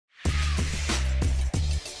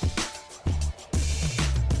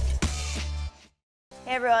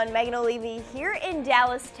Hey everyone, Megan Olivi here in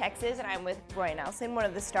Dallas, Texas, and I'm with Roy Nelson, one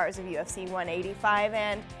of the stars of UFC 185,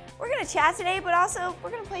 and we're going to chat today, but also we're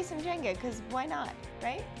going to play some Jenga, because why not,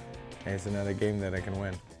 right? Hey, it's another game that I can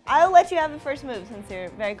win. I'll let you have the first move since you're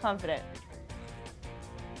very confident.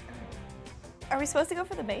 Are we supposed to go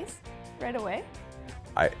for the base right away?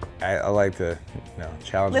 I like to,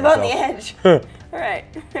 challenge Live myself. on the edge. All right,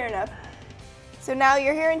 fair enough. So now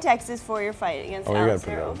you're here in Texas for your fight against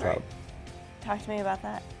Alistair Overeem. On top. Talk to me about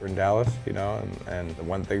that. We're in Dallas, and the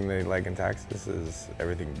one thing they like in Texas is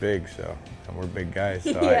everything big, and we're big guys,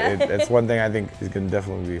 so Yeah. it's one thing I think is going to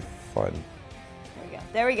definitely be fun.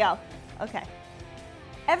 There we go. Okay.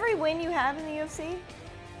 Every win you have in the UFC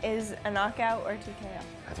is a knockout or TKO.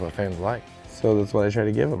 That's what fans like. So that's what I try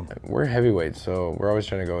to give them. We're heavyweights, so we're always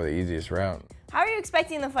trying to go the easiest route. How are you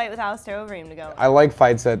expecting the fight with Alistair Overeem to go? I like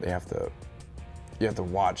fights that you have to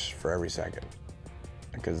watch for every second,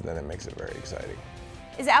 because then it makes it very exciting.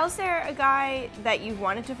 Is Alistair a guy that you've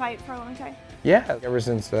wanted to fight for a long time? Yeah, ever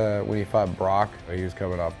since when he fought Brock, he was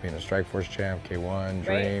coming off being a Strikeforce champ, K1,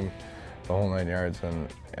 Dream, Right. the whole 9 yards.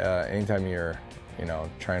 And anytime you're,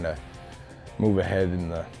 trying to move ahead in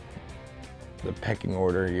the pecking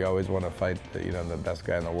order, you always want to fight the best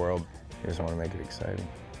guy in the world. You just want to make it exciting.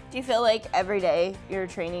 Do you feel like every day you're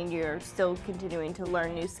training, you're still continuing to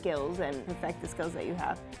learn new skills and perfect the skills that you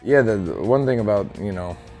have? Yeah, the one thing about,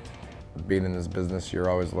 being in this business, you're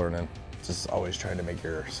always learning. Just always trying to make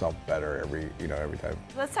yourself better every time.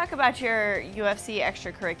 Let's talk about your UFC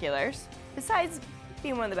extracurriculars. Besides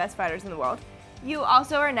being one of the best fighters in the world, you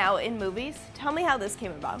also are now in movies. Tell me how this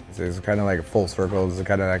came about. It's kind of like a full circle. It's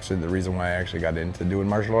kind of actually the reason why I actually got into doing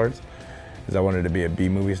martial arts, is I wanted to be a B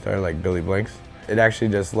movie star like Billy Blanks. It actually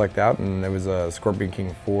just lucked out, and it was Scorpion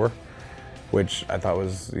King 4, which I thought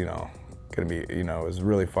was, gonna be, it was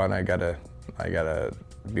really fun. I gotta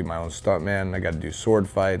be my own stuntman. I got to do sword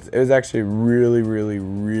fights. It was actually really, really,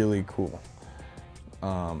 really cool,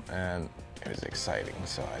 and it was exciting.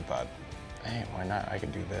 So I thought, hey, why not? I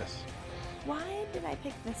could do this. Why did I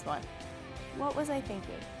pick this one? What was I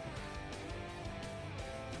thinking?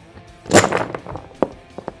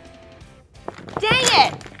 Dang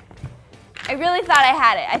it! I really thought I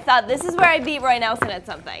had it. I thought this is where I beat Roy Nelson at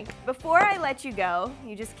something. Before I let you go,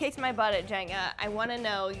 you just kicked my butt at Jenga. I want to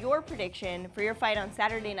know your prediction for your fight on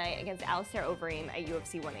Saturday night against Alistair Overeem at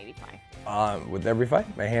UFC 185. With every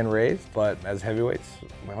fight, my hand raised, but as heavyweights,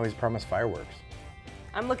 we always promise fireworks.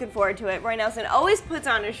 I'm looking forward to it. Roy Nelson always puts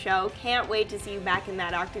on a show. Can't wait to see you back in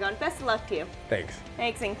that octagon. Best of luck to you. Thanks.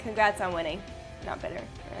 Thanks, and congrats on winning. Not bitter.